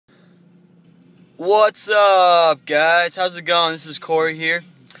What's up, guys? How's it going? This is Corey here,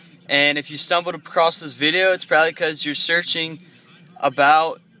 and if you stumbled across this video, it's probably because you're searching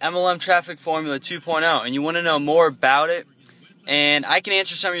about MLM Traffic Formula 2.0 and you want to know more about it. And I can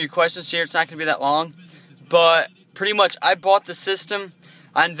answer some of your questions here. It's not going to be that long, but pretty much I bought the system,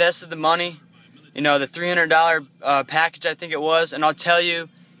 I invested the money, the $300 package I think it was, and I'll tell you,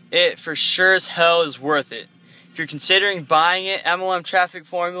 it for sure as hell is worth it. If you're considering buying it, MLM Traffic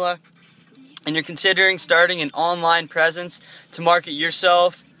Formula, and you're considering starting an online presence to market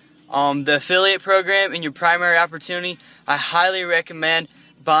yourself, the affiliate program, and your primary opportunity, I highly recommend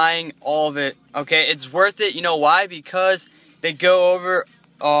buying all of it. Okay, it's worth it. You know why? Because they go over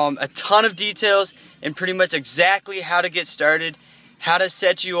a ton of details and pretty much exactly how to get started, how to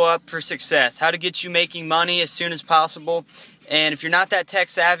set you up for success, how to get you making money as soon as possible. And if you're not that tech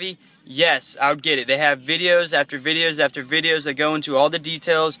savvy, yes, I would get it. They have videos after videos after videos that go into all the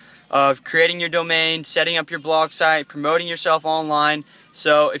details of creating your domain, setting up your blog site, promoting yourself online.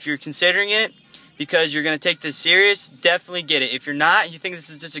 So if you're considering it because you're going to take this serious, definitely get it. If you're not, you think this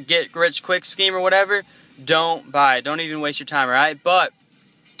is just a get-rich-quick scheme or whatever, don't buy it. Don't even waste your time, alright? But,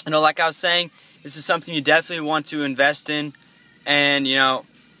 like I was saying, this is something you definitely want to invest in. And,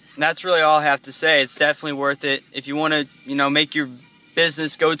 that's really all I have to say. It's definitely worth it. If you want to, make your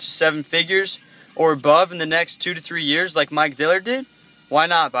business go to 7 figures or above in the next 2 to 3 years like Mike Dillard did, why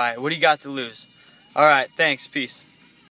not buy it? What do you got to lose? Alright, thanks. Peace.